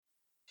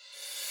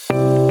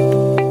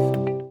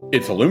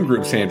It's Loom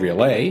Group's Andrea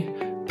Lay,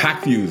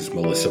 PackView's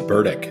Melissa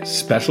Burdick,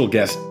 special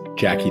guest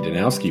Jackie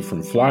Danowski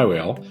from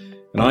Flywheel,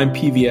 and I'm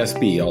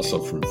PVSB, also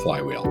from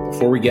Flywheel.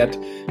 Before we get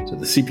to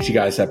the CPG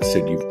Guys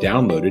episode you've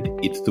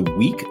downloaded, it's the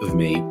week of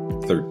May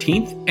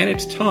 13th, and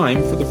it's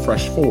time for the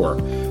Fresh Four.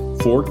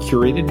 Four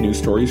curated news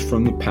stories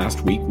from the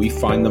past week. We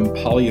find them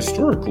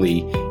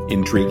polyhistorically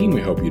intriguing.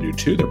 We hope you do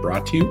too. They're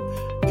brought to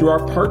you through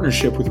our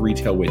partnership with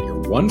RetailWit, your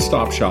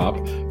one-stop shop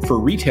for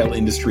retail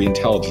industry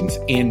intelligence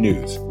and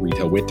news.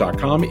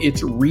 RetailWit.com.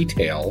 It's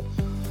retail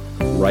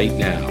right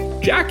now.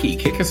 Jackie,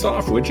 kick us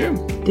off, would you?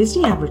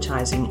 Disney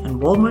Advertising and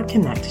Walmart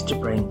connect to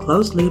bring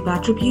closed-loop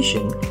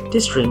attribution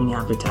to streaming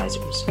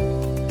advertisers.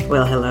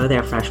 Well, hello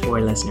there, Fresh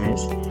Four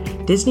listeners.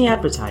 Disney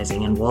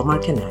Advertising and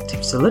Walmart Connect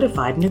have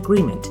solidified an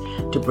agreement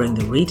to bring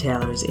the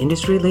retailer's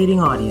industry-leading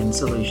audience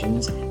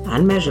solutions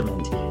and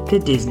measurement to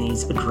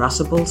Disney's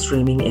addressable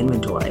streaming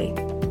inventory.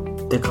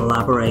 The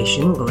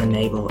collaboration will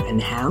enable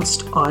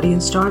enhanced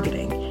audience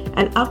targeting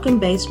and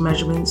outcome-based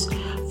measurements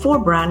for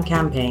brand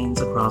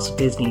campaigns across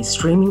Disney's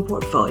streaming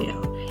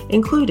portfolio,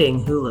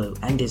 including Hulu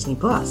and Disney+,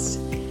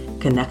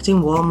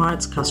 connecting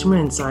Walmart's customer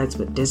insights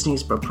with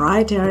Disney's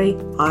proprietary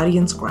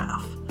audience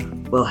graph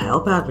will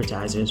help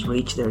advertisers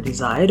reach their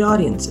desired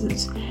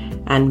audiences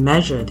and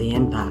measure the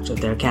impact of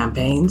their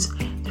campaigns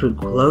through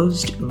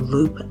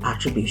closed-loop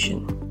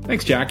attribution.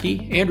 Thanks,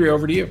 Jackie. Andrea,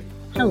 over to you.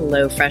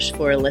 Hello, Fresh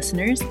Four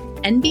listeners.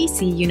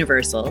 NBC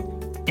Universal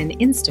and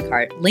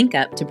Instacart link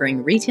up to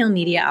bring retail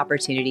media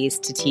opportunities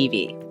to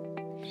TV.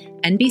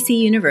 NBC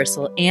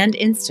Universal and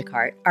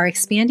Instacart are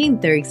expanding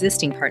their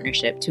existing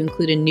partnership to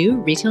include a new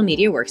retail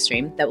media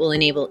workstream that will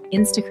enable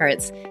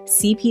Instacart's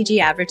CPG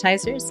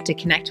advertisers to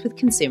connect with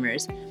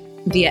consumers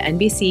via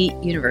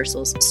NBC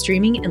Universal's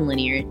streaming and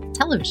linear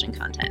television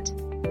content.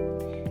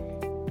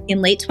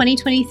 In late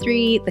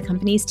 2023, the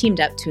companies teamed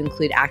up to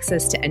include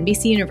access to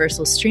NBC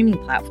Universal's streaming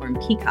platform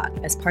Peacock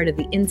as part of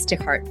the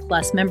Instacart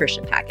Plus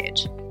membership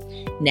package.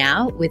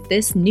 Now, with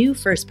this new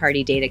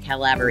first-party data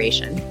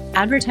collaboration,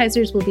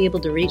 advertisers will be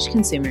able to reach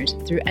consumers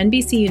through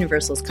NBC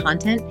Universal's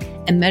content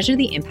and measure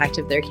the impact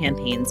of their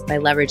campaigns by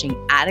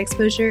leveraging ad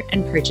exposure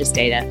and purchase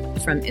data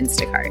from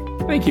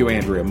Instacart. Thank you,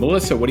 Andrea.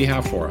 Melissa, what do you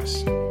have for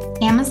us?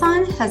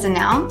 Amazon has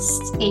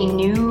announced a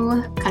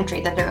new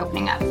country that they're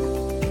opening up.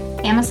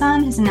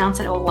 Amazon has announced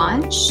that it will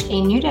launch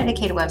a new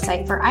dedicated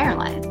website for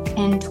Ireland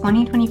in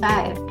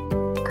 2025.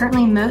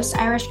 Currently, most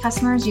Irish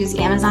customers use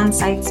Amazon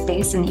sites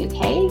based in the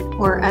UK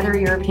or other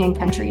European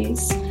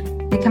countries.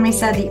 The company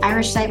said the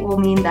Irish site will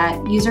mean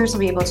that users will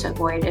be able to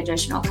avoid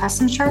additional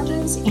customs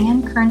charges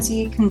and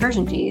currency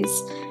conversion fees,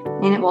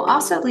 and it will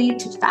also lead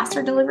to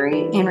faster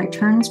delivery and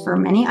returns for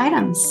many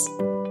items.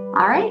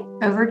 All right,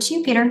 over to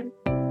you, Peter.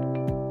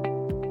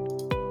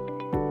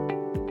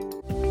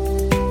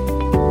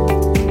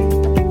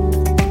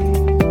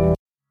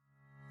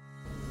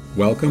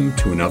 Welcome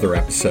to another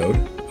episode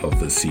of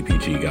the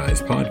CPG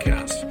Guys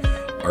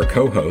podcast. Our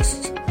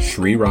co-hosts,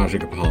 Shri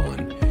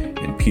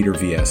Rajagopalan and Peter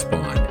V.S.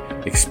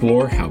 Bond,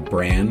 explore how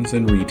brands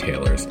and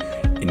retailers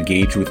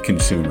engage with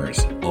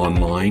consumers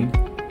online,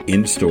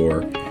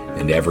 in-store,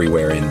 and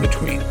everywhere in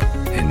between.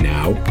 And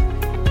now,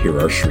 here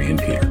are Shri and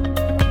Peter.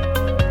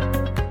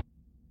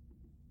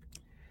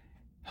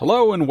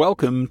 Hello and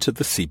welcome to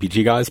the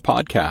CPG Guys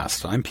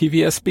podcast. I'm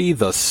PVSB,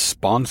 the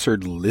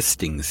sponsored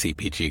listing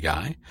CPG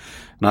guy,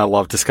 and I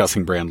love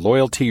discussing brand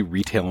loyalty,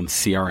 retail, and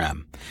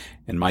CRM.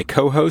 And my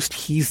co-host,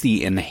 he's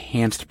the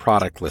enhanced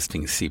product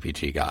listing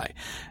CPG guy,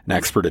 an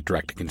expert at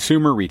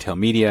direct-to-consumer, retail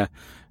media,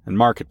 and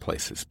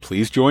marketplaces.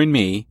 Please join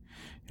me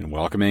in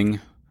welcoming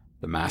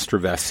the master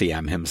of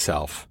SCM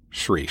himself,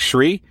 Shri.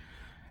 Shri,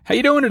 how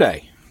you doing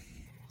today?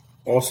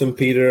 Awesome,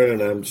 Peter, and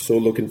I'm so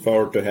looking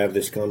forward to have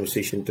this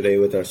conversation today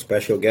with our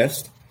special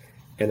guest,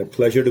 and a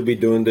pleasure to be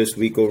doing this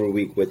week over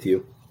week with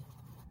you.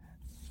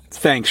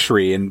 Thanks,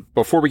 Shri. And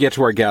before we get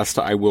to our guest,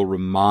 I will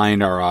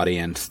remind our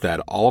audience that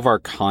all of our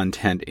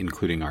content,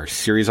 including our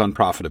series on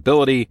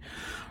profitability,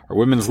 our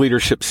women's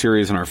leadership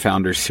series, and our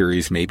founders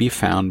series may be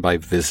found by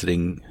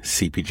visiting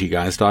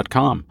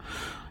cpgguys.com.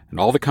 And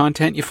all the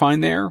content you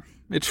find there,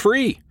 it's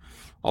free.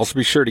 Also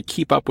be sure to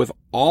keep up with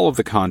all of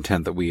the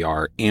content that we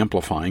are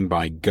amplifying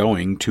by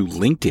going to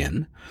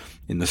LinkedIn.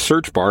 In the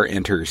search bar,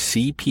 enter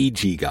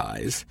CPG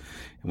Guys.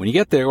 And when you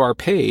get there, our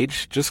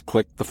page, just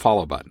click the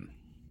follow button.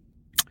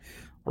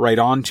 All right,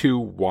 on to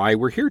why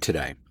we're here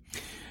today.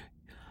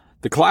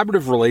 The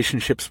collaborative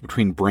relationships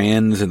between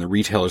brands and the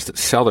retailers that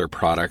sell their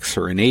products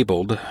are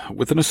enabled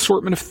with an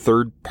assortment of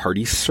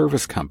third-party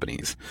service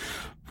companies.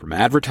 From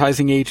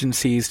advertising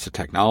agencies to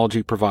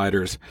technology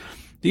providers,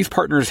 these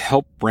partners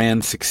help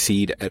brands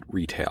succeed at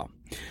retail.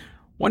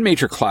 One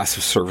major class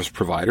of service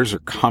providers are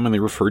commonly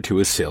referred to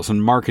as sales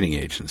and marketing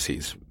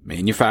agencies.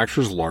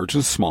 Manufacturers, large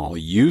and small,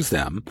 use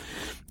them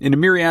in a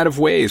myriad of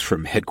ways,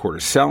 from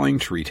headquarters selling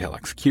to retail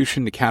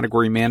execution to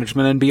category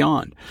management and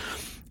beyond.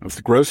 As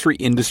the grocery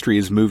industry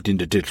has moved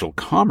into digital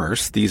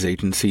commerce, these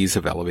agencies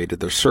have elevated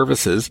their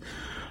services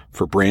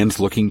for brands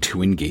looking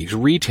to engage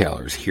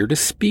retailers. Here to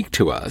speak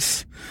to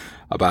us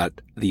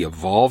about the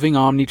evolving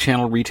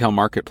omnichannel retail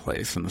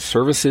marketplace and the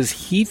services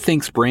he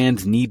thinks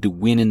brands need to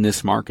win in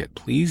this market.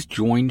 Please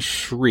join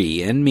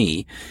Sri and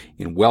me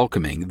in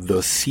welcoming the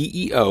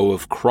CEO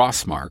of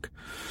Crossmark,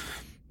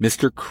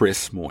 Mr.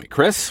 Chris Moye.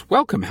 Chris,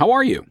 welcome. How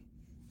are you?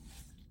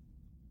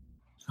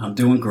 I'm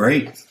doing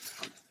great.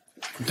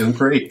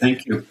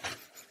 Thank you.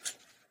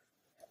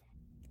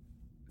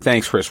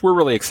 Thanks, Chris. We're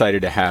really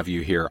excited to have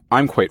you here.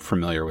 I'm quite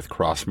familiar with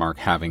Crossmark,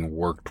 having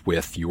worked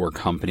with your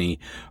company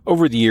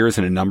over the years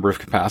in a number of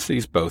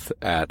capacities, both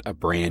at a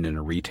brand and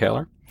a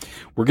retailer.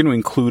 We're going to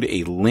include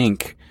a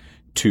link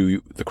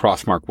to the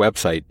Crossmark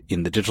website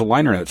in the digital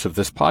liner notes of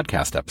this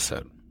podcast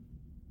episode.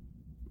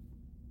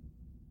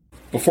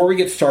 Before we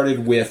get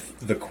started with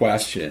the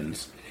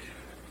questions,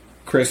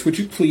 Chris, would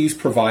you please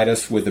provide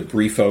us with a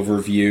brief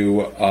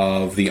overview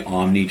of the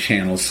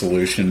omni-channel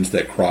solutions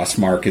that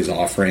Crossmark is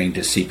offering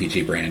to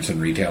CPG brands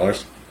and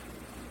retailers?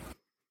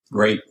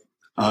 Great.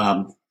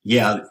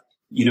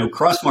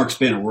 Crossmark's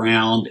been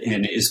around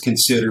and is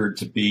considered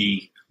to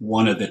be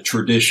one of the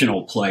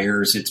traditional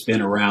players. It's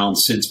been around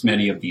since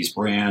many of these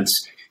brands.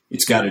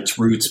 It's got its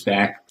roots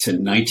back to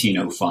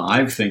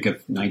 1905. Think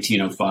of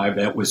 1905.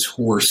 That was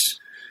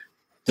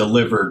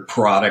horse-delivered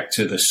product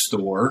to the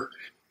store.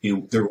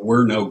 There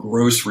were no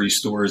grocery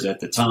stores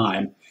at the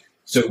time.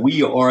 So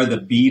we are the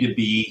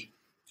B2B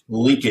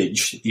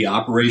linkage, the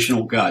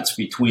operational guts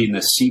between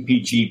the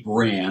CPG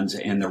brands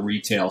and the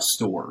retail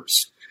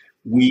stores.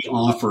 We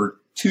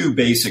offer two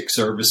basic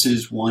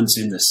services. One's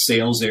in the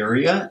sales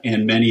area,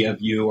 and many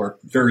of you are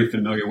very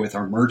familiar with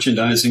our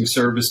merchandising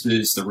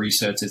services, the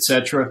resets,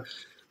 etc.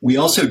 We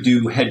also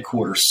do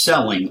headquarters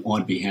selling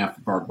on behalf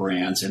of our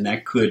brands, and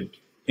that could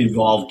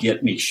involve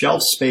get me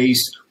shelf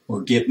space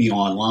or get me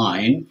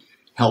online.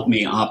 Help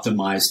me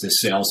optimize the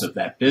sales of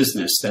that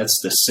business. That's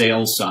the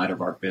sales side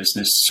of our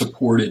business,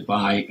 supported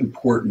by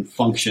important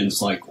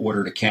functions like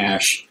order to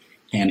cash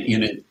and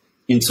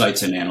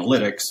insights and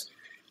analytics.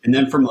 And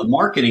then from a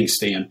marketing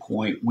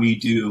standpoint, we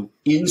do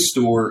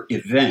in-store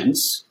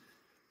events.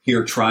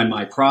 Here, try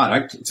my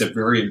product. It's a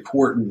very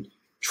important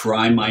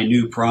try my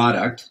new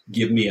product.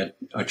 Give me a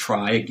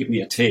try, give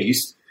me a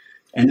taste.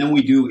 And then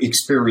we do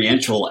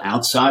experiential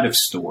outside of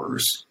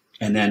stores.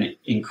 And then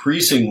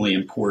increasingly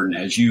important,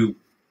 as you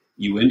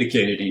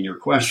indicated in your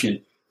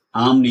question,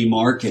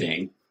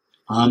 omni-marketing,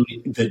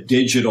 the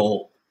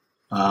digital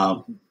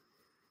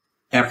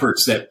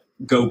efforts that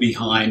go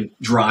behind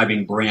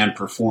driving brand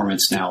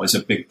performance now is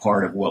a big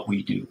part of what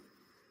we do.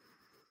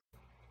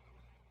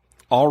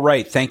 All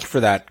right. Thank you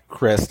for that,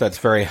 Chris. That's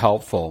very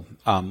helpful.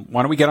 Why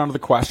don't we get on to the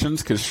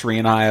questions, because Sri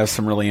and I have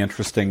some really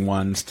interesting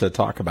ones to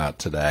talk about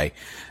today.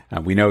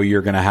 We know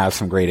you're going to have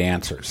some great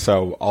answers.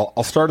 So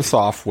I'll start us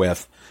off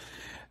with,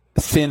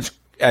 since,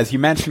 as you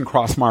mentioned,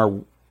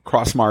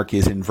 Crossmark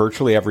is in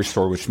virtually every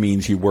store, which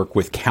means you work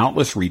with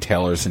countless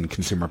retailers and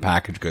consumer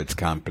packaged goods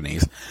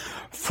companies.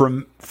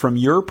 From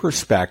your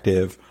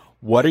perspective,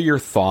 what are your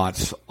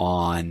thoughts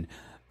on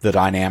the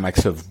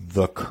dynamics of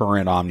the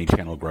current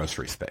omnichannel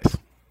grocery space?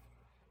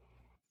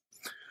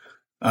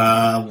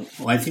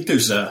 I think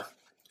there's a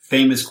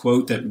famous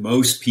quote that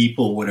most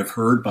people would have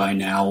heard by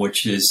now,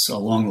 which is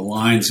along the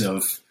lines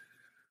of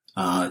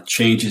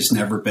change has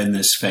never been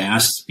this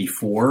fast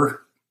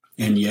before,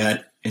 and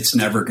yet it's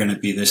never going to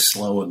be this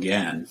slow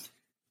again.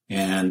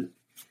 And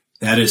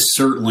that is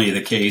certainly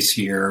the case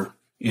here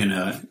in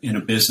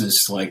a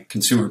business like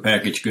consumer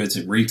packaged goods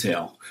and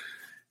retail.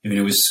 I mean,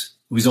 it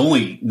was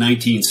only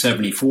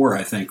 1974,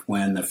 I think,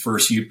 when the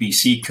first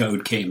UPC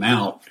code came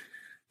out.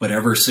 But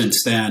ever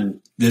since then,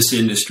 this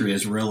industry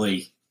has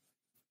really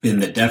been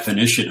the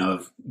definition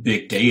of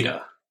big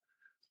data.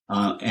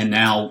 And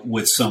now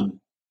with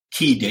some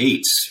key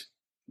dates,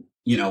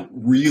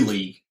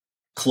 really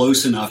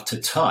close enough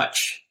to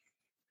touch.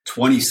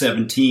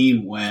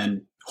 2017,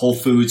 when Whole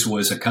Foods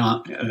was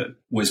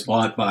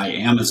bought by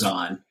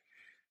Amazon,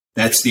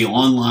 that's the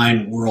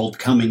online world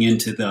coming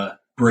into the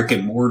brick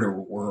and mortar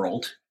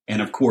world.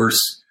 And of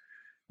course,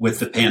 with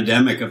the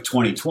pandemic of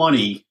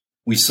 2020,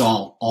 we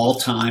saw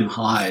all-time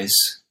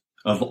highs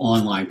of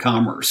online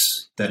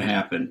commerce that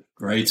happened,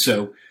 right?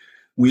 So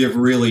we have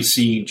really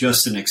seen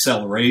just an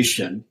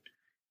acceleration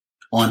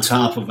on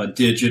top of a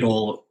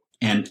digital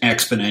and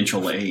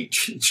exponential age.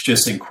 It's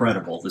just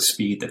incredible, the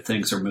speed that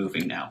things are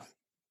moving now.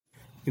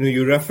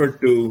 You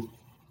referred to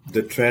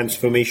the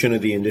transformation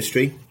of the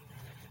industry,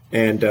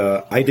 and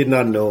I did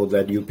not know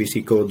that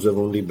UPC codes have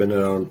only been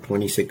around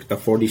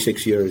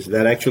 46 years.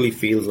 That actually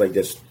feels like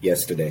just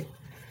yesterday.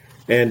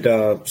 And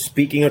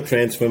speaking of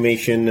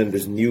transformation and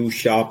this new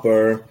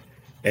shopper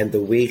and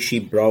the way she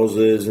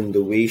browses and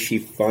the way she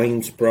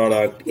finds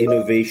product,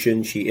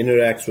 innovation, she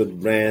interacts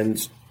with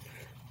brands,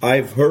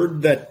 I've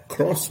heard that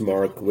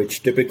Crossmark,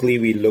 which typically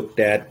we looked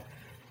at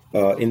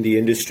in the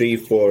industry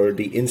for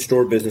the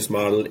in-store business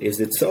model,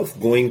 is itself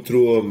going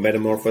through a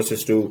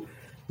metamorphosis to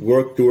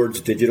work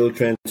towards digital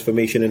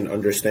transformation and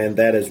understand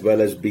that, as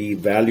well as be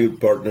valued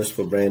partners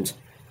for brands.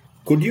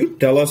 Could you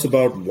tell us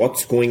about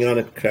what's going on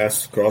at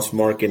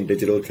Crossmark in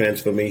digital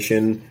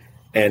transformation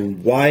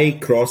and why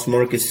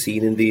Crossmark is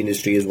seen in the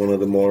industry as one of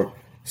the more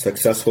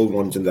successful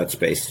ones in that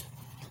space.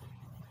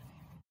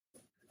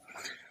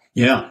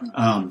 Yeah.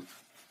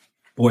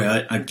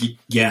 Boy,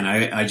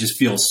 I just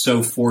feel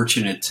so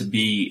fortunate to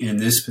be in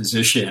this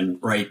position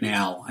right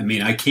now. I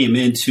mean, I came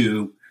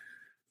into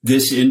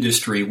this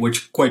industry,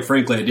 which quite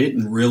frankly, I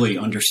didn't really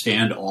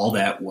understand all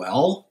that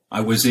well.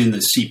 I was in the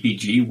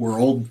CPG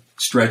world,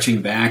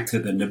 stretching back to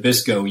the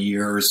Nabisco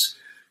years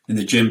and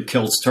the Jim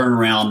Kiltz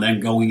turnaround, then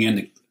going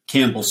into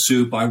Campbell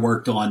Soup. I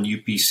worked on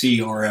UPC,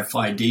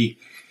 RFID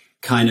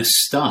kind of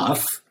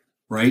stuff,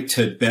 right,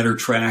 to better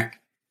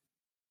track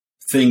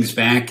things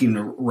back in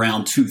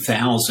around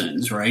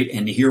 2000s, right?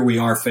 And here we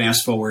are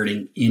fast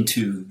forwarding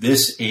into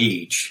this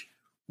age.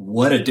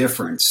 What a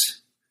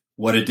difference.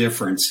 What a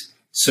difference.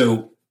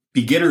 So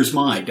beginner's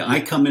mind.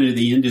 I come into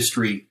the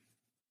industry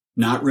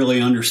not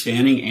really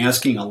understanding,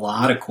 asking a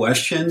lot of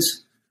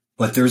questions,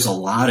 but there's a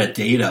lot of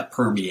data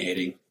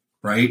permeating,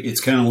 right?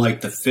 It's kind of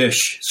like the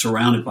fish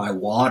surrounded by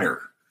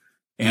water.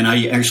 And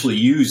I actually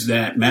use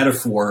that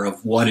metaphor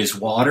of what is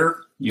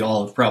water. You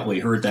all have probably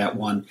heard that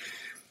one,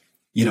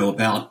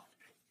 about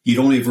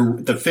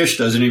the fish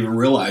doesn't even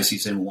realize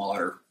he's in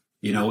water.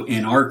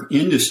 In our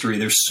industry,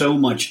 there's so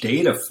much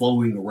data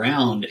flowing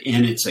around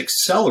and it's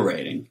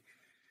accelerating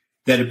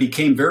that it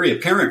became very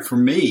apparent for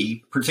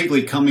me,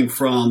 particularly coming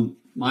from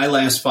my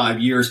last 5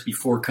 years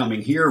before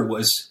coming here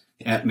was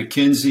at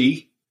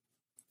McKinsey,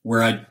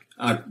 where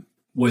I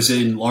was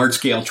in large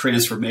scale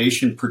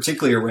transformation,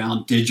 particularly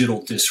around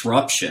digital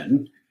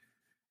disruption.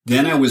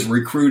 Then I was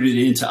recruited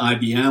into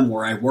IBM,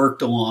 where I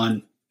worked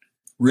on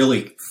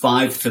really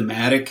 5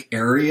 thematic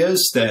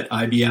areas that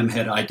IBM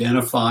had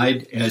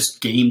identified as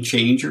game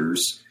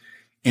changers.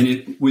 And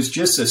it was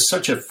just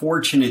such a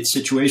fortunate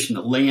situation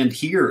to land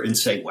here and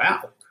say,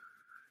 wow,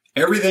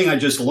 everything I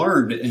just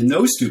learned in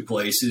those 2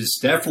 places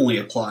definitely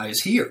applies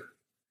here.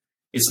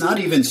 It's not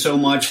even so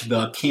much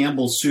the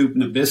Campbell Soup,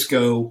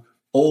 Nabisco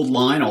old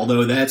line,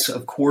 although that's,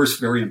 of course,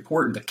 very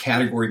important, the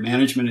category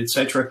management, et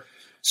cetera.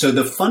 So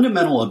the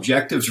fundamental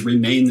objectives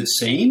remain the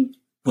same,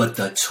 but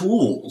the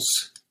tools,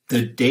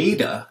 the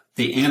data,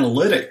 the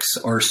analytics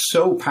are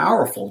so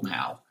powerful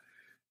now.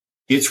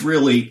 It's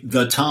really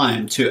the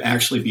time to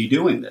actually be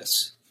doing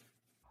this.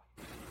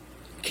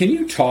 Can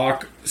you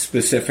talk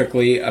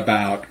specifically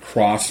about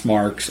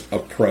Crossmark's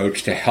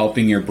approach to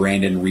helping your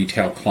brand and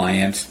retail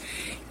clients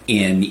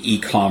in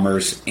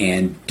e-commerce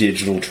and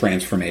digital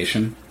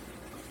transformation?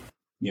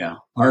 Yeah,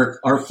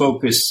 our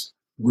focus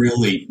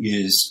really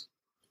is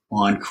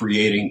on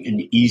creating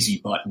an easy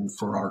button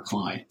for our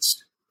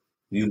clients.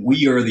 I mean,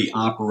 we are the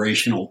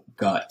operational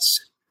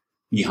guts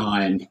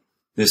behind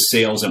the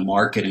sales and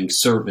marketing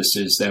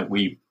services that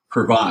we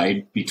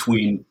provide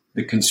between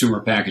the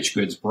consumer packaged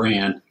goods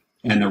brand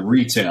and the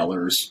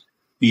retailers,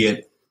 be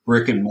it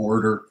brick and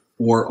mortar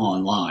or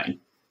online.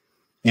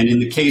 And in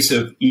the case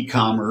of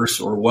e-commerce,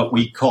 or what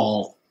we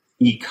call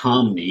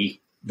e-comni,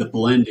 the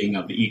blending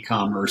of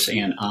e-commerce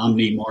and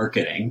omni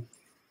marketing,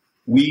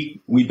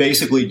 we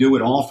basically do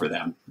it all for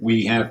them.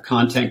 We have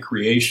content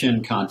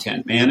creation,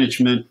 content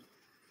management,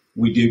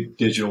 we do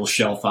digital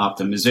shelf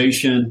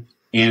optimization,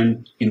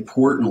 and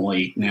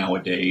importantly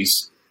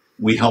nowadays,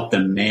 we help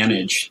them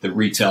manage the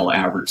retail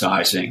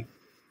advertising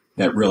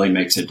that really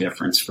makes a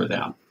difference for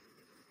them.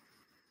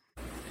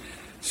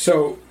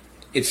 So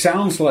it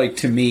sounds like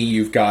to me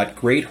you've got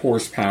great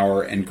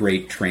horsepower and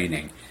great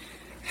training.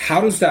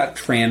 How does that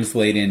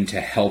translate into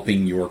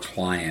helping your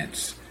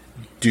clients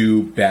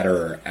do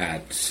better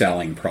at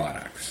selling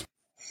products?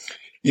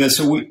 Yeah,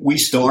 so we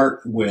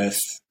start with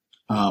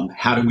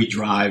how do we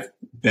drive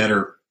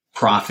better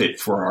profit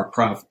for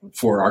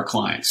our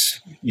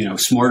clients?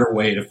 Smarter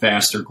way to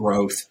faster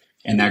growth,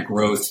 and that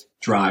growth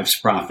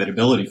drives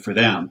profitability for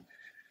them.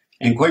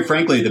 And quite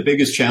frankly, the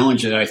biggest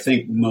challenge that I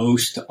think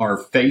most are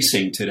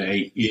facing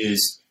today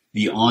is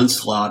the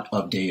onslaught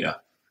of data.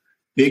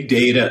 Big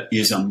data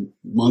is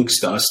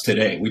amongst us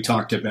today. We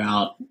talked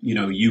about,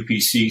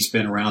 UPC's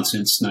been around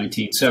since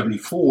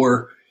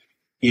 1974.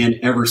 And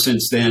ever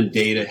since then,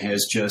 data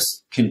has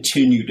just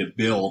continued to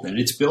build, and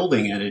it's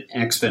building at an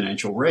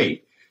exponential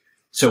rate.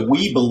 So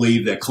we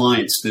believe that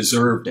clients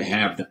deserve to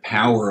have the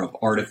power of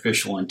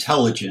artificial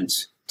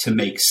intelligence to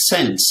make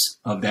sense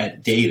of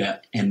that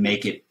data and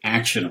make it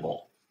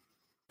actionable.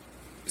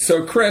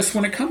 So, Chris,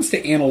 when it comes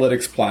to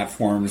analytics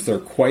platforms, there are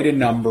quite a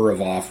number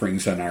of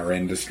offerings in our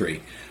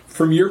industry.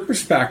 From your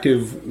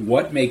perspective,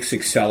 what makes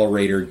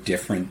Accelerator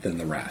different than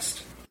the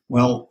rest?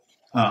 Well,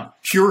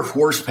 pure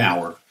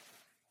horsepower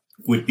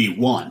would be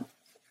one.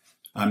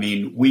 I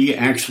mean, we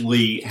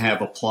actually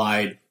have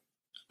applied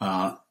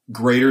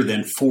greater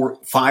than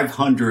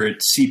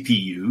 500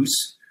 CPUs,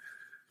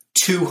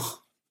 2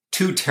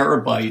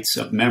 terabytes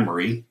of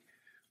memory.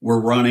 We're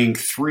running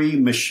 3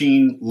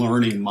 machine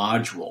learning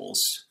modules.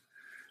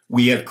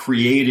 We have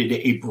created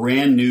a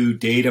brand new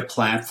data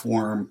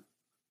platform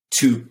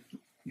to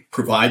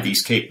provide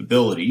these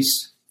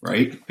capabilities,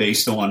 right,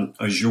 based on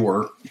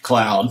Azure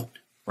cloud,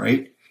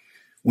 right?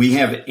 We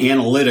have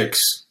analytics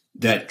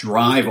that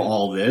drive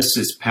all this.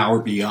 As Power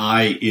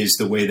BI is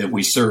the way that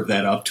we serve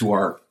that up to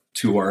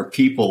our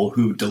people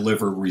who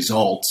deliver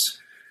results.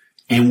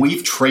 And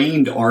we've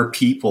trained our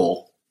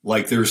people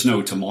like there's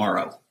no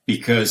tomorrow,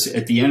 because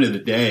at the end of the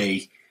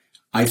day,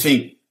 I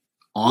think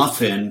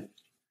often,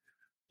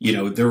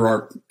 there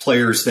are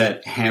players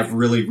that have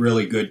really,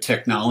 really good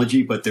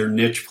technology, but they're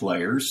niche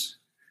players,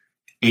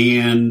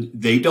 and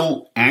they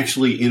don't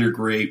actually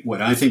integrate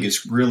what I think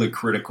is really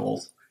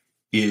critical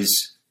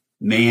is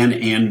man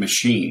and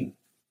machine.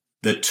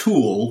 The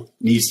tool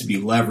needs to be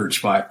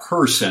leveraged by a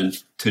person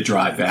to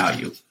drive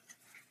value.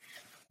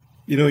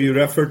 You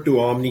referred to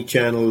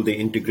Omnichannel, the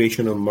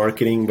integration of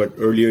marketing, but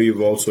earlier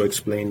you've also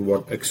explained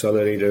what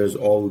accelerators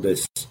all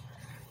this.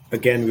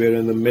 Again, we're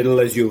in the middle,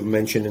 as you've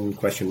mentioned in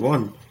question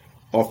one,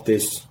 of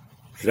this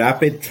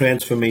rapid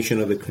transformation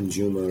of the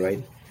consumer,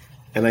 right?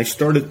 And I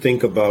started to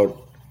think about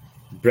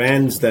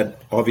brands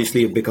that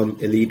obviously have become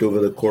elite over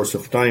the course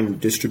of time.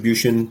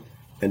 Distribution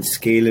and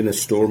scale in a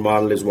store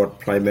model is what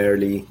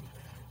primarily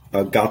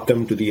got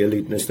them to the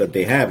eliteness that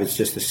they have. It's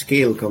just the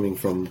scale coming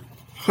from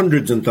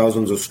hundreds and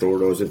thousands of store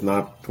doors, if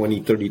not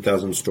 20,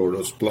 30,000 store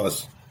doors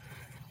plus.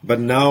 But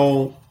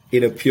now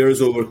it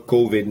appears over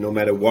COVID, no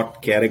matter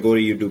what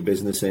category you do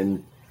business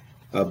in,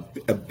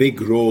 a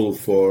big role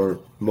for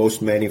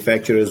most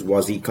manufacturers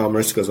was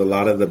e-commerce, because a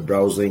lot of the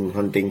browsing,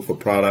 hunting for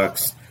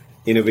products,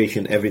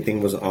 innovation,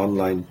 everything was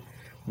online.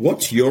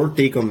 What's your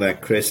take on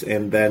that, Chris?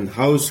 And then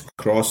how's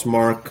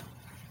Crossmark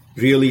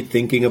really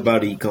thinking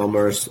about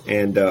e-commerce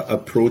and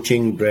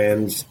approaching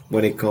brands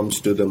when it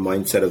comes to the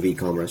mindset of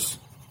e-commerce?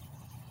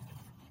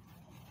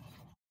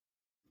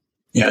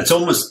 Yeah, it's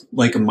almost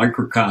like a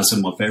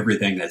microcosm of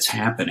everything that's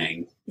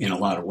happening in a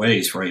lot of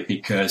ways, right?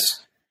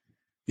 Because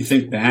you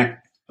think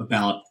back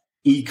about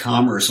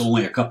e-commerce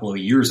only a couple of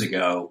years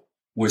ago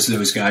was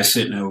those guys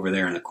sitting over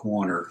there in the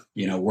corner,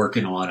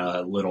 working on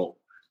a little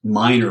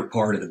minor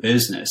part of the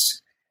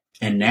business.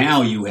 And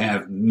now you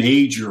have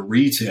major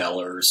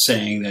retailers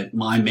saying that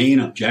my main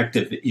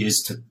objective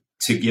is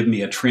to give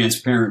me a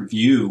transparent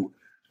view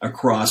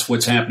across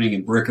what's happening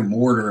in brick and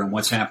mortar and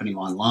what's happening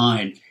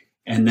online.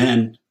 And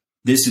then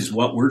this is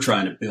what we're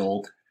trying to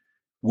build.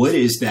 What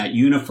is that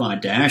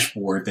unified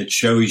dashboard that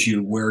shows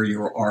you where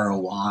your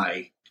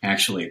ROI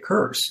actually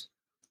occurs?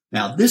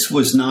 Now, this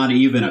was not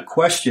even a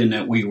question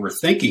that we were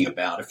thinking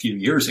about a few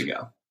years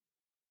ago.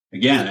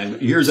 Again,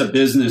 here's a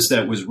business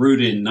that was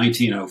rooted in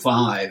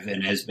 1905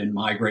 and has been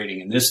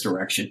migrating in this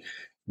direction,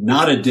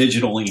 not a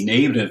digitally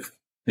native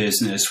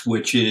business,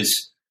 which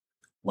is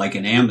like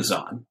an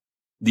Amazon.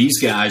 These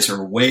guys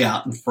are way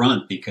out in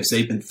front because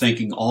they've been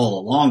thinking all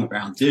along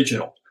around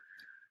digital.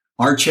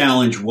 Our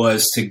challenge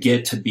was to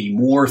get to be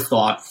more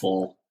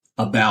thoughtful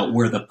about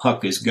where the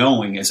puck is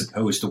going as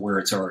opposed to where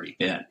it's already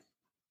been.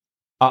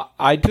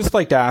 I'd just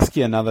like to ask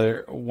you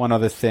one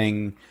other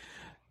thing,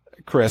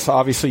 Chris.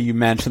 Obviously, you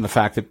mentioned the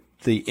fact that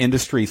the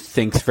industry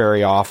thinks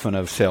very often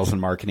of sales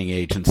and marketing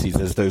agencies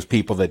as those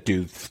people that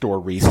do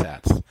store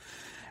resets.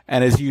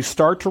 And as you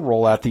start to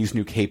roll out these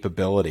new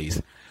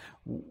capabilities,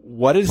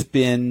 what has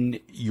been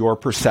your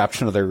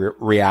perception of the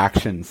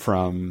reaction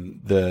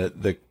from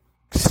the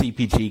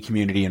CPG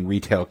community and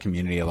retail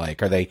community?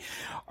 Like, are they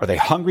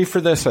hungry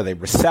for this? Are they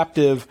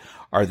receptive?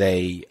 Are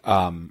they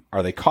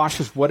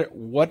cautious?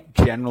 What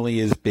generally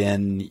has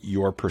been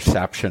your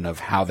perception of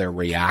how they're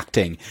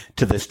reacting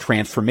to this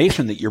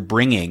transformation that you're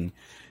bringing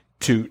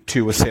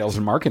to a sales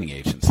and marketing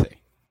agency?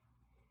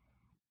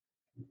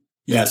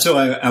 Yeah, so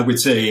I would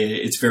say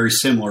it's very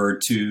similar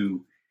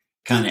to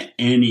kind of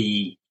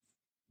any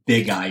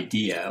big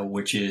idea,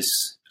 which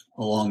is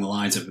along the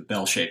lines of a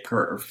bell-shaped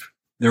curve.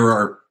 There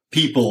are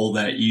people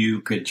that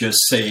you could just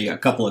say a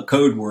couple of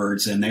code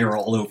words and they're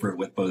all over it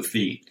with both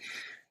feet.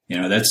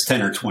 That's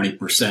 10 or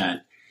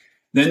 20%.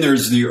 Then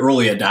there's the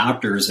early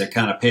adopters that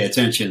kind of pay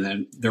attention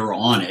and they're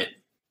on it,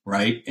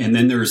 right? And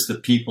then there's the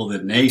people, the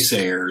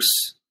naysayers,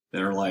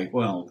 that are like,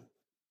 well,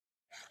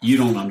 you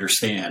don't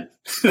understand.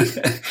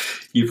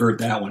 You've heard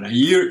that one.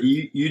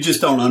 You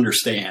just don't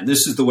understand.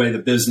 This is the way the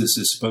business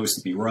is supposed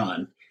to be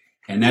run.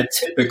 And that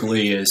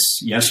typically is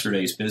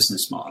yesterday's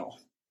business model.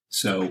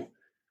 So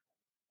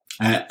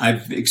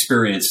I've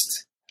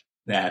experienced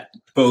that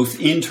both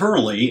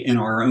internally in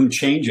our own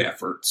change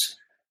efforts,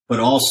 but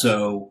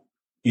also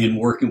in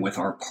working with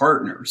our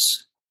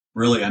partners.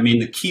 Really,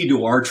 the key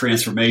to our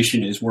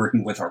transformation is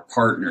working with our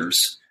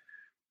partners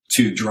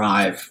to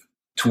drive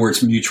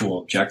towards mutual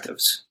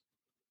objectives.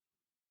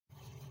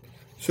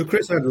 So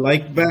Chris, I'd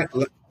like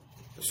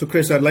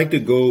to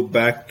go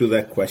back to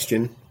that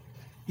question.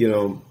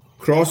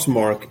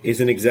 Crossmark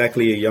isn't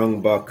exactly a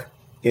young buck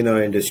in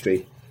our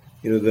industry.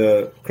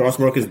 The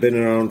Crossmark has been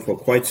around for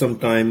quite some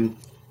time.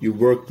 You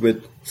worked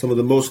with some of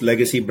the most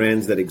legacy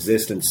brands that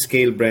exist and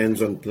scale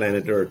brands on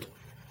planet Earth.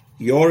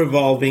 You're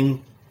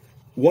evolving.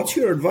 What's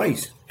your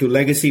advice to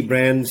legacy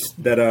brands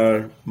that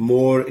are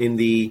more in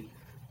the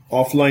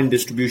offline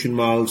distribution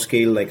model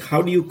scale? Like,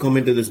 how do you come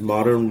into this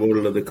modern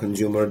world of the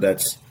consumer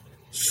that's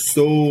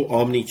so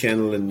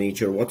omni-channel in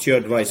nature? What's your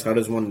advice? How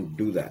does one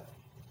do that?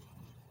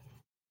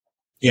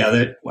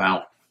 Yeah,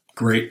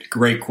 great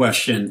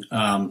question.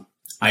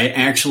 I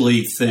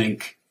actually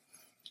think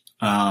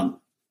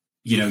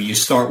you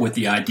start with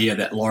the idea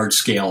that large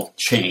scale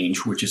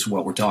change, which is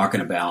what we're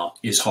talking about,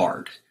 is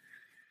hard.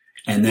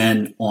 And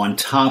then on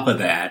top of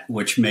that,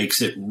 which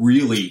makes it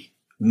really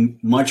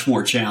much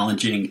more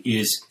challenging,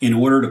 is in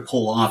order to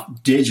pull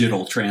off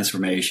digital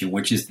transformation,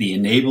 which is the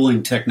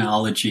enabling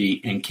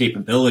technology and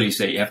capabilities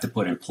that you have to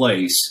put in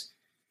place,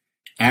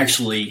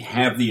 actually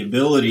have the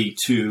ability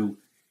to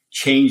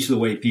change the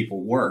way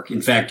people work.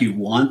 In fact, you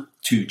want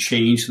to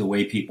change the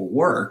way people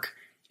work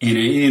and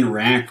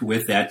interact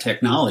with that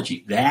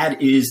technology.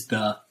 That is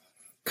the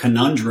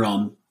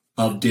conundrum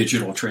of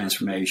digital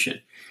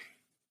transformation.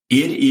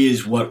 It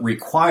is what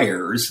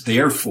requires,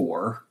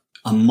 therefore,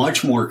 a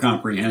much more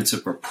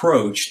comprehensive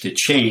approach to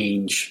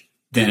change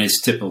than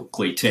is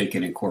typically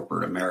taken in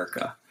corporate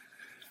America.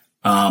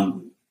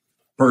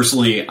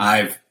 Personally,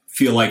 I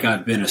feel like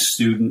I've been a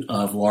student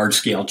of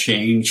large-scale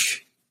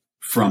change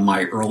from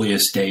my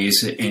earliest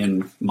days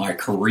in my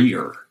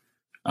career.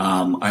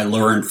 I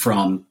learned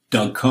from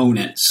Doug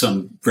Conant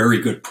some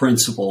very good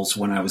principles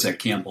when I was at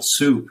Campbell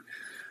Soup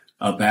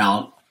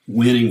about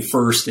winning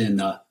first in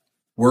the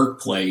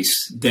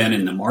workplace, then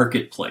in the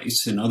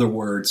marketplace. In other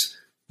words,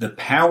 the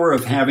power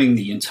of having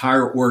the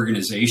entire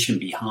organization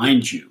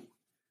behind you,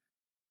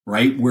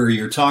 right? Where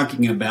you're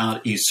talking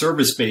about a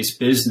service-based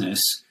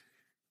business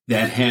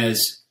that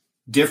has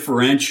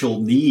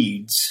differential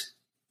needs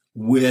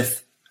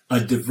with a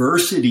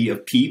diversity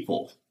of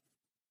people,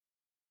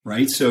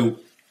 right? So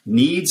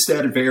needs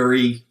that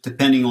vary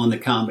depending on the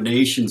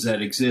combinations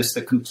that exist.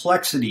 The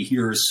complexity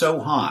here is so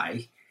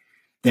high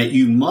that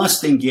you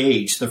must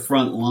engage the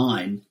front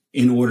line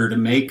in order to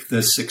make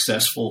the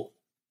successful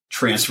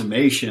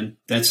transformation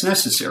that's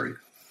necessary.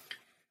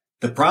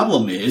 The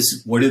problem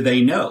is, what do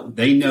they know?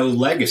 They know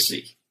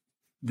legacy.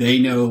 They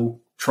know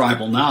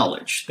tribal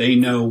knowledge. They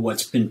know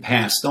what's been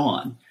passed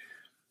on.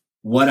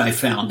 What I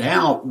found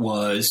out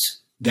was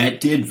that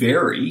did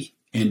vary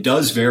and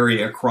does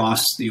vary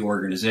across the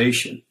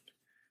organization.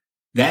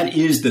 That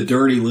is the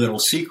dirty little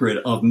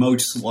secret of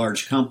most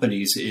large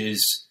companies,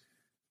 is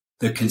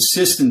the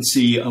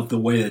consistency of the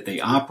way that they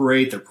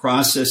operate. The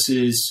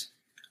processes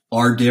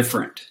are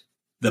different.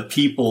 The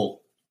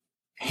people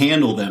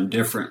handle them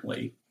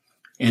differently.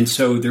 And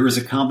so there is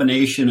a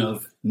combination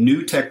of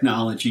new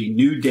technology,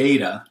 new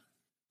data,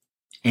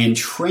 and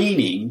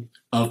training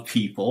of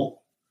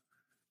people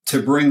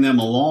to bring them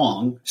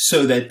along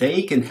so that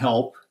they can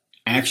help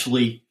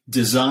actually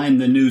design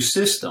the new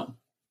system.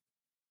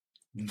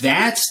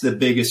 That's the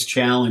biggest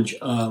challenge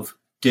of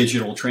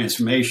digital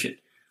transformation.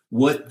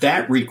 What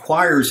that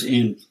requires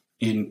in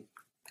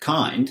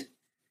kind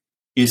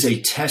is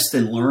a test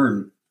and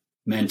learn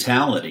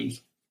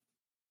mentality,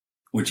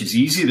 which is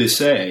easy to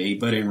say,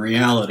 but in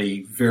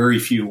reality, very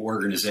few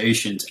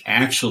organizations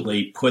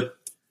actually put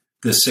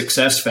the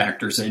success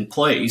factors in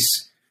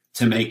place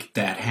to make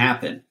that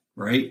happen,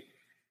 right?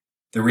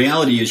 The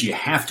reality is you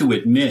have to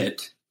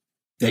admit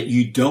that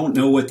you don't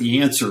know what the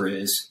answer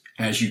is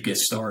as you get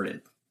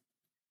started.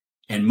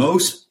 And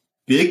most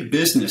big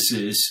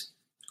businesses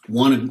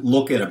want to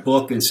look at a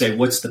book and say,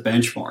 what's the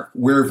benchmark?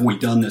 Where have we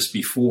done this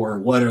before?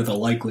 What are the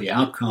likely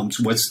outcomes?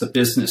 What's the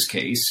business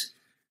case?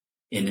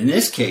 And in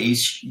this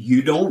case,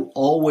 you don't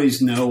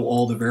always know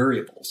all the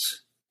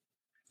variables.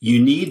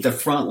 You need the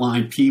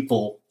frontline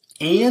people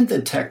and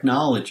the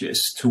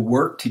technologists to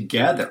work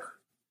together.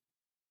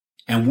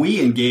 And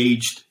we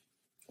engaged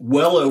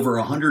well over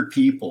 100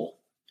 people.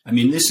 I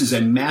mean, this is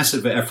a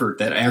massive effort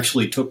that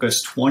actually took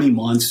us 20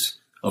 months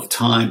of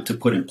time to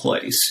put in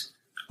place.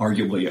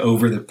 Arguably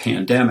over the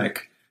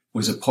pandemic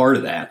was a part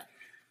of that,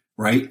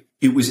 right?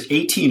 It was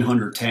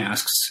 1,800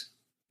 tasks,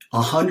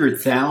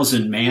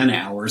 100,000 man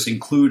hours,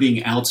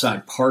 including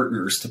outside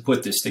partners, to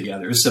put this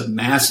together. It's a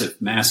massive,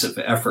 massive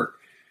effort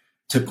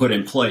to put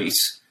in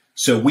place.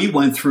 So we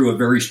went through a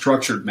very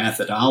structured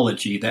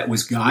methodology that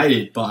was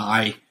guided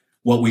by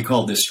what we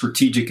call the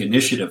Strategic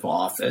Initiative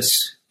Office.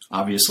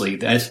 Obviously,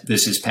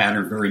 this is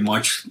patterned very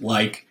much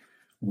like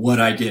what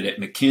I did at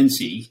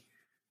McKinsey.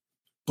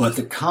 But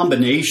the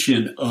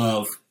combination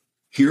of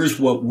here's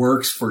what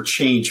works for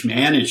change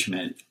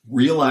management,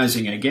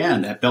 realizing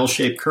again that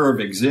bell-shaped curve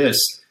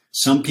exists.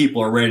 Some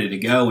people are ready to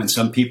go and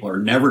some people are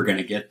never going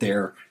to get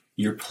there.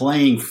 You're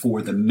playing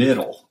for the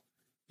middle.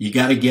 You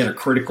got to get a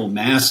critical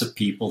mass of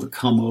people to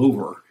come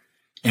over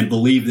and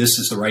believe this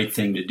is the right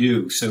thing to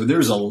do. So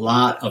there's a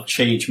lot of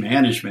change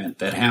management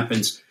that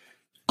happens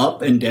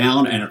up and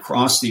down and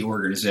across the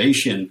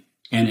organization.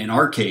 And in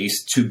our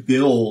case, to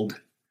build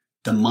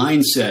the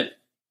mindset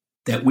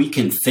that we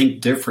can think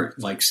different,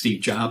 like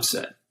Steve Jobs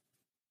said.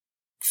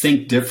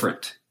 Think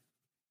different.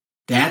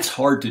 That's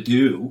hard to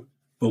do,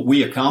 but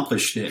we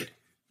accomplished it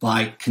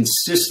by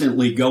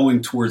consistently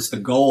going towards the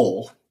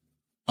goal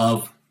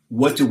of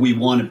what do we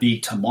want to be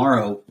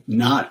tomorrow,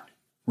 not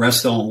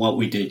rest on what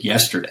we did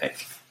yesterday.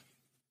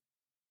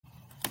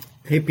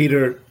 Hey,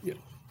 Peter,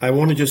 I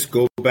want to just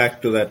go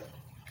back to that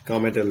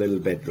comment a little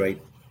bit,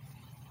 right?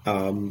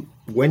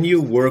 When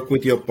you work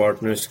with your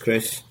partners,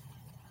 Chris,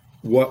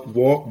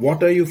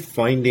 what are you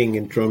finding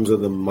in terms of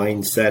the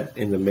mindset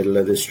in the middle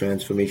of this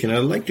transformation? I'd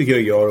like to hear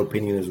your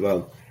opinion as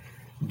well.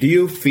 Do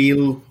you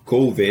feel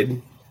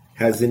COVID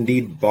has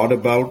indeed brought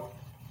about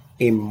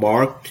a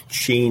marked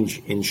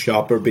change in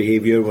shopper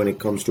behavior when it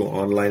comes to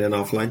online and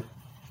offline?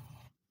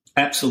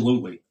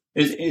 Absolutely.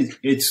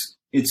 It's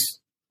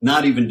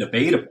not even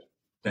debatable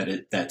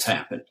that that's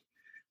happened.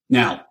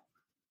 Now,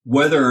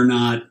 whether or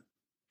not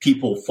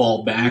people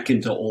fall back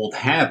into old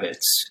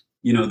habits,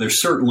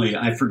 there's certainly,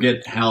 I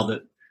forget how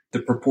the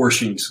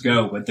proportions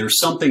go, but there's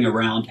something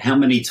around how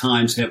many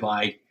times have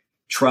I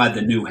tried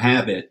the new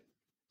habit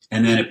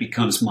and then it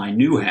becomes my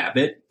new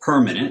habit,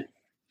 permanent,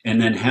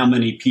 and then how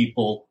many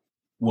people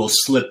will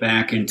slip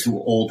back into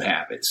old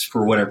habits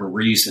for whatever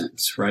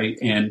reasons, right?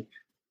 And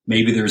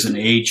maybe there's an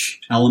age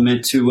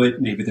element to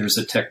it. Maybe there's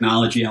a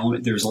technology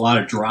element. There's a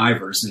lot of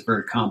drivers. It's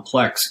very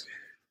complex.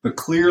 But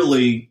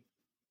clearly,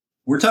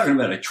 we're talking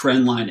about a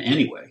trend line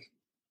anyway.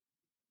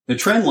 The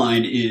trend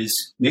line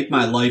is make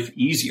my life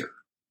easier,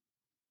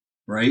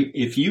 right?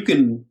 If you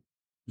can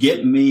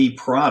get me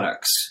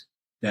products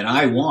that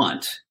I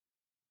want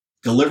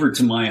delivered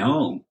to my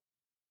home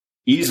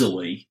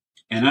easily,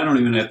 and I don't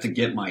even have to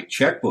get my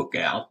checkbook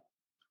out,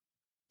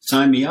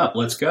 sign me up.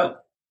 Let's go.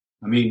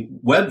 I mean,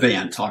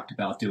 Webvan talked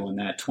about doing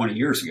that 20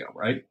 years ago,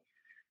 right?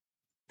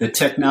 The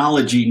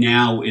technology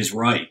now is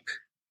ripe.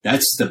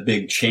 That's the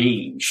big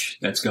change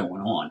that's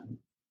going on,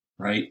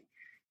 right?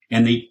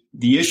 And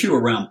the issue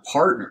around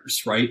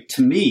partners, right?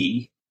 To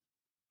me,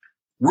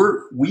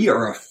 we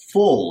are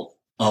full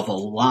of a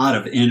lot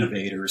of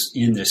innovators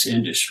in this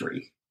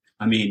industry.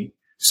 I mean,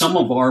 some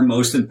of our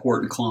most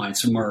important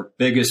clients, some of our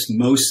biggest,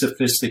 most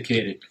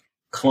sophisticated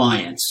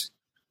clients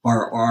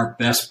are our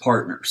best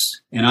partners.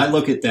 And I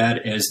look at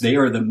that as they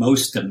are the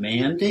most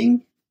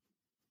demanding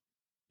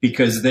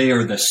because they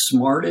are the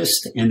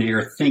smartest and they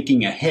are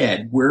thinking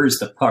ahead. Where is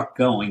the puck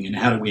going and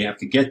how do we have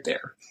to get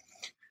there?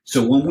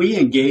 So when we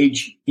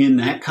engage in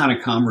that kind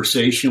of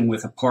conversation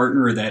with a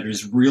partner that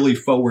is really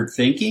forward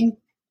thinking,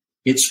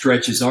 it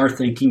stretches our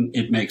thinking.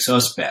 It makes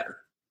us better.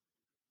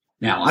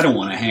 Now, I don't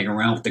want to hang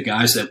around with the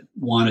guys that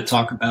want to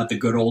talk about the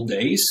good old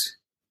days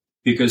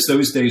because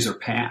those days are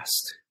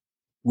past.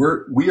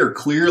 We are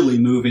clearly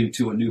moving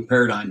to a new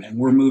paradigm and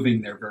we're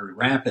moving there very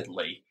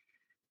rapidly.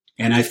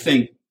 And I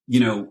think,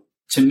 to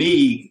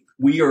me,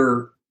 we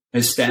are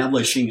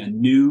establishing a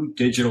new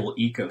digital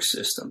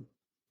ecosystem.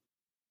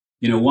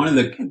 One of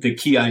the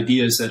key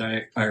ideas that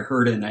I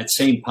heard in that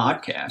same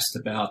podcast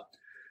about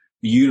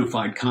the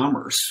unified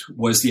commerce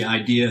was the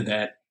idea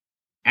that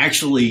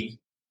actually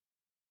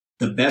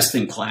the best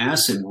in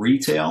class in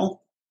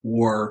retail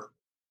or,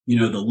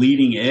 the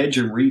leading edge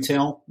in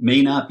retail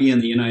may not be in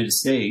the United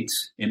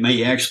States. It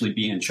may actually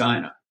be in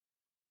China.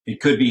 It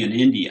could be in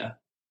India,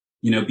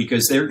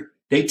 because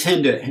they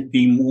tend to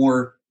be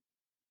more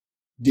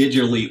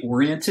digitally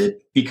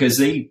oriented because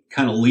they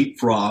kind of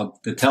leapfrog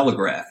the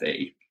telegraph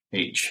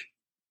age.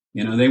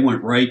 They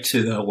went right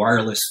to the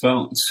wireless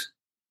phones,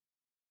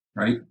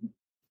 right?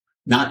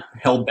 Not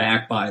held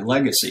back by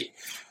legacy.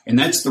 And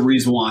that's the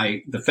reason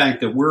why the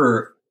fact that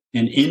we're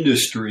an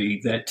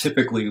industry that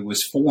typically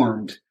was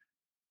formed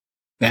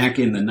back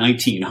in the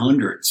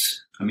 1900s.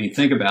 I mean,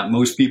 think about it.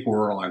 Most people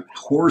were on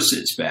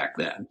horses back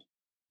then.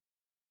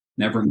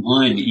 Never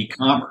mind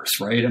e-commerce,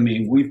 right? I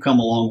mean, we've come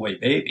a long way,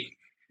 baby.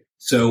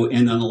 So,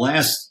 and then the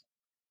last,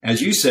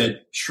 as you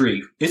said,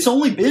 Sri, it's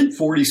only been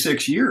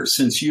 46 years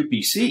since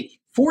UPC.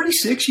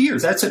 46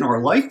 years. That's in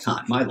our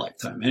lifetime, my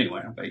lifetime anyway.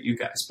 I don't know about you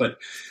guys, but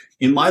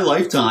in my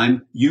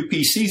lifetime,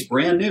 UPC's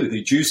brand new,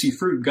 the juicy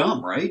fruit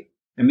gum, right?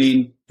 I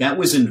mean, that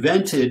was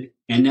invented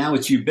and now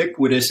it's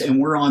ubiquitous and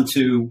we're on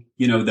to,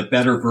 the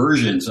better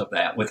versions of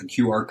that with the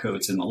QR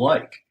codes and the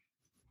like.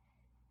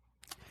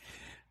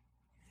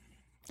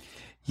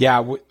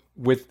 Yeah.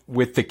 With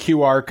the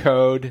QR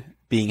code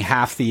being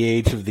half the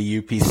age of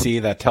the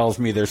UPC, that tells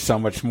me there's so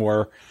much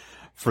more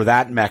for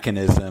that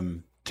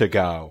mechanism to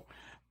go.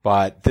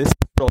 But this is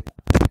really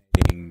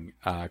fascinating,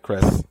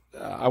 Chris.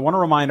 I want to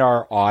remind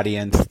our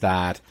audience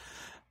that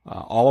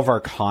all of our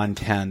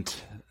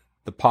content,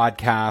 the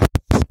podcasts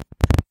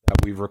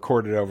that we've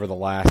recorded over the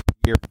last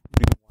year,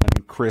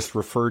 one Chris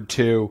referred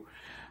to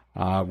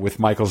with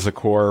Michael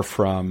Zakor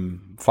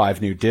from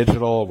 5 New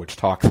Digital, which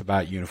talks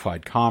about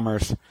unified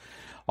commerce.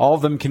 All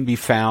of them can be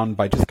found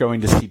by just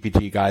going to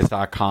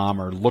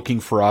cpgguys.com or looking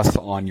for us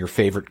on your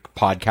favorite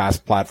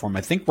podcast platform.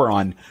 I think we're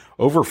on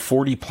over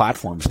 40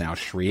 platforms now,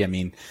 Sri. I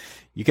mean,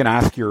 you can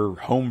ask your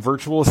home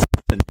virtual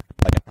assistant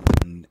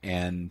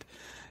and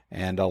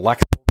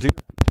Alexa will do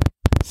that.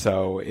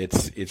 So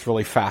it's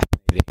really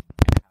fascinating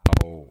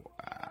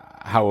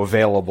how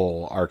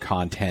available our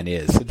content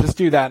is. So just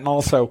do that. And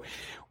also,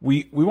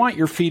 we want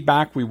your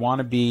feedback. We want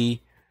to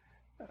be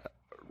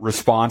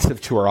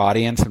responsive to our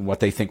audience and what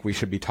they think we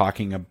should be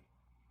talking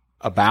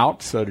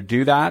about. So to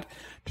do that,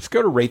 just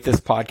go to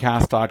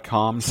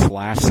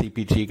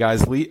ratethispodcast.com/CPG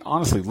guys.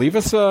 Honestly,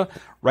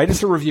 write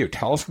us a review.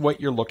 Tell us what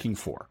you're looking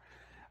for.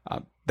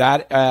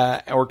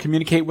 Or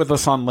communicate with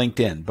us on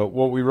LinkedIn. But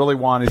what we really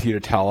want is you to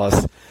tell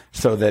us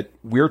so that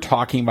we're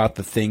talking about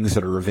the things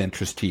that are of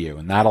interest to you.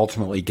 And that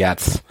ultimately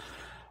gets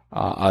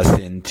us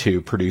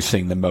into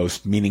producing the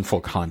most meaningful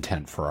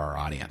content for our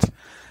audience.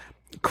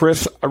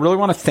 Chris, I really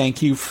want to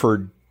thank you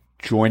for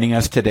joining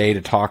us today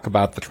to talk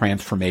about the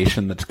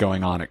transformation that's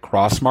going on at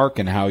Crossmark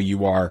and how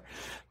you are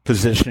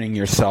positioning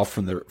yourself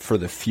for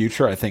the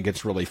future. I think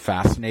it's really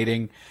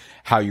fascinating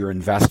how you're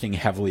investing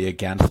heavily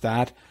against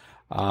that.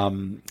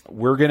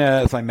 We're going to,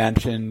 as I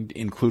mentioned,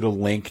 include a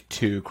link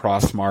to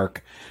Crossmark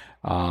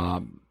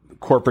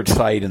corporate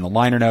site in the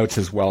liner notes,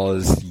 as well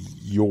as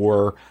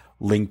your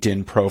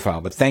LinkedIn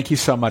profile. But thank you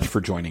so much for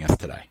joining us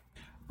today.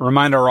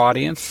 Remind our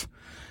audience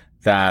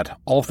that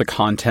all of the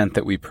content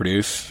that we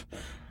produce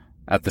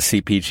at the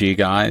CPG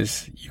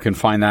Guys, you can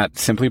find that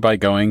simply by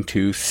going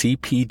to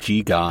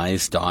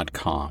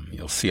cpgguys.com.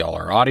 You'll see all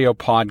our audio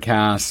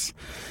podcasts,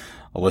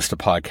 a list of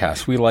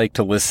podcasts we like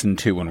to listen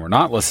to when we're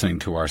not listening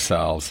to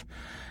ourselves,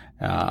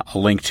 a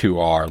link to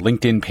our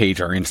LinkedIn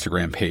page, our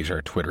Instagram page,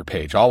 our Twitter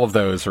page. All of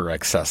those are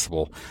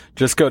accessible.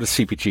 Just go to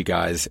CPG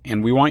Guys,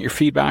 and we want your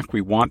feedback.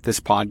 We want this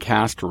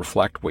podcast to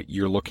reflect what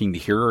you're looking to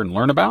hear and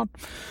learn about.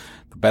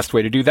 The best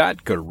way to do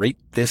that, go to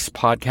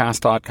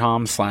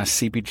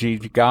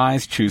ratethispodcast.com/CPG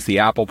Guys, choose the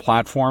Apple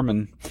platform,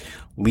 and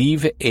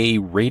leave a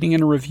rating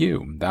and a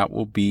review. That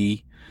will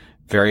be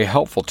very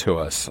helpful to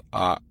us.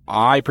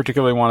 I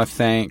particularly want to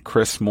thank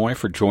Chris Moye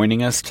for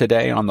joining us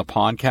today on the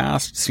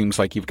podcast. Seems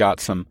like you've got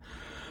some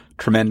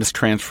tremendous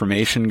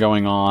transformation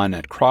going on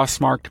at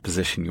Crossmark to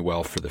position you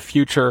well for the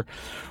future.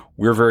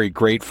 We're very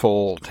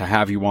grateful to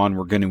have you on.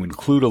 We're going to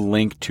include a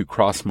link to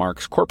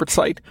Crossmark's corporate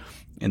site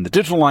in the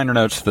digital liner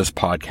notes of this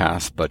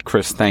podcast. But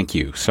Chris, thank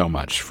you so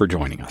much for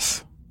joining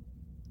us.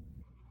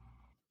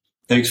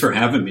 Thanks for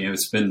having me.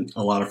 It's been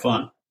a lot of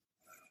fun.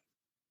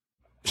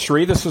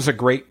 Sri, this was a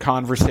great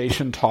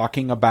conversation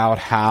talking about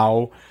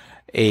how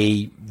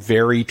a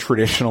very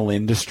traditional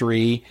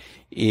industry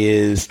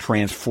is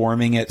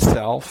transforming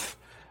itself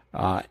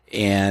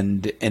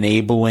and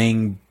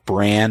enabling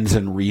brands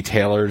and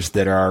retailers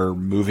that are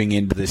moving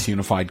into this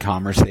unified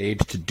commerce age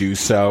to do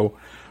so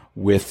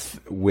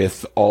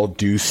with all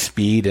due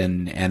speed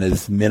and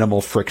as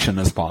minimal friction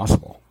as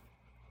possible.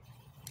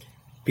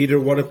 Peter,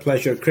 what a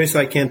pleasure. Chris,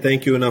 I can't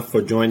thank you enough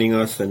for joining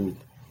us and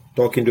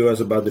talking to us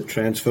about the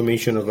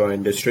transformation of our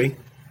industry.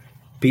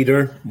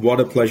 Peter, what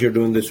a pleasure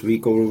doing this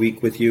week over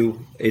week with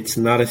you. It's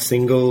not a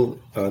single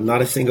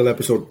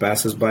episode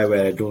passes by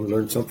where I don't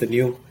learn something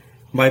new.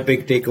 My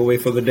big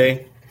takeaway for the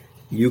day,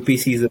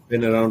 UPCs have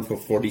been around for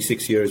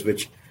 46 years,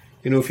 which,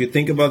 if you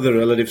think about the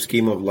relative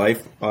scheme of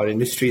life, our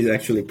industry is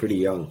actually pretty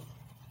young.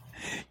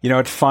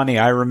 It's funny.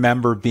 I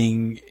remember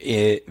being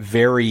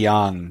very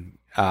young.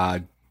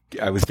 I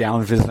was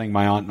down visiting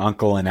my aunt and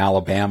uncle in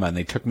Alabama, and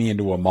they took me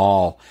into a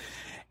mall,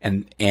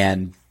 and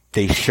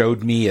they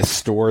showed me a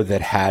store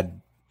that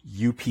had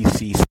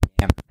UPC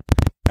scanners.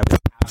 I was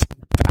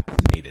absolutely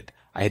fascinated.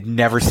 I had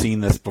never seen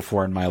this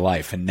before in my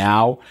life, and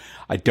now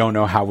I don't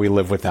know how we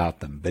live without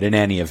them. But in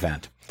any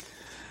event,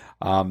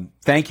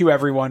 thank you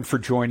everyone for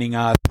joining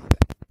us,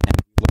 and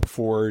we look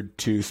forward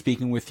to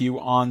speaking with you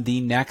on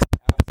the next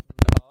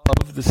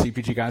episode of the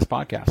CPG Guys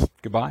podcast.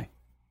 Goodbye.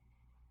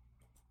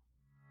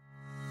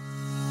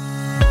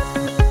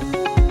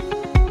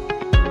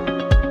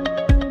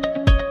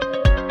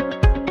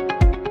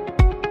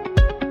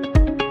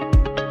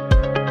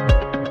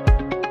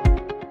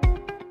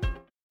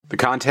 The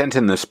content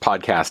in this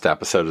podcast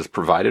episode is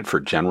provided for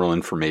general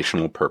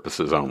informational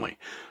purposes only.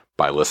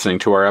 By listening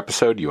to our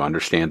episode, you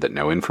understand that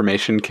no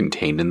information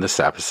contained in this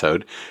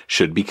episode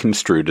should be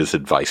construed as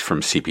advice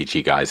from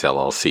CPG Guys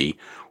LLC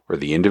or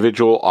the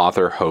individual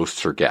author,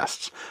 hosts, or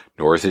guests,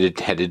 nor is it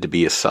intended to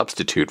be a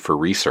substitute for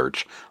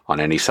research on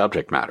any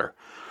subject matter.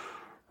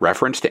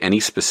 Reference to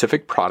any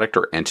specific product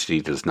or entity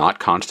does not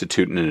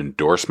constitute an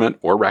endorsement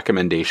or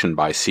recommendation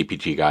by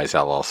CPG Guys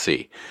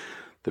LLC.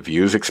 The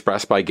views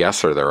expressed by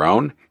guests are their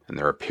own, and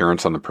their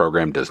appearance on the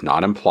program does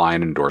not imply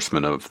an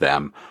endorsement of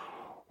them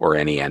or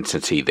any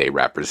entity they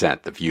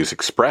represent. The views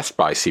expressed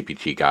by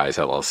CPG Guys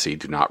LLC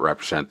do not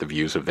represent the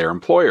views of their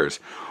employers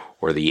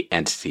or the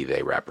entity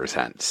they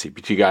represent.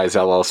 CPG Guys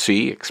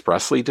LLC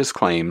expressly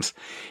disclaims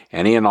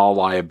any and all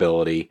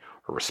liability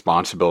or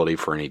responsibility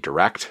for any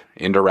direct,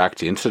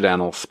 indirect,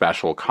 incidental,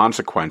 special,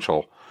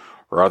 consequential,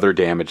 or other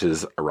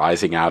damages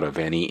arising out of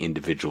any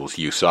individual's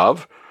use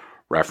of,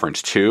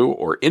 reference to,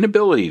 or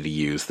inability to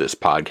use this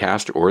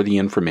podcast or the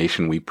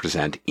information we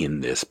present in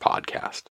this podcast.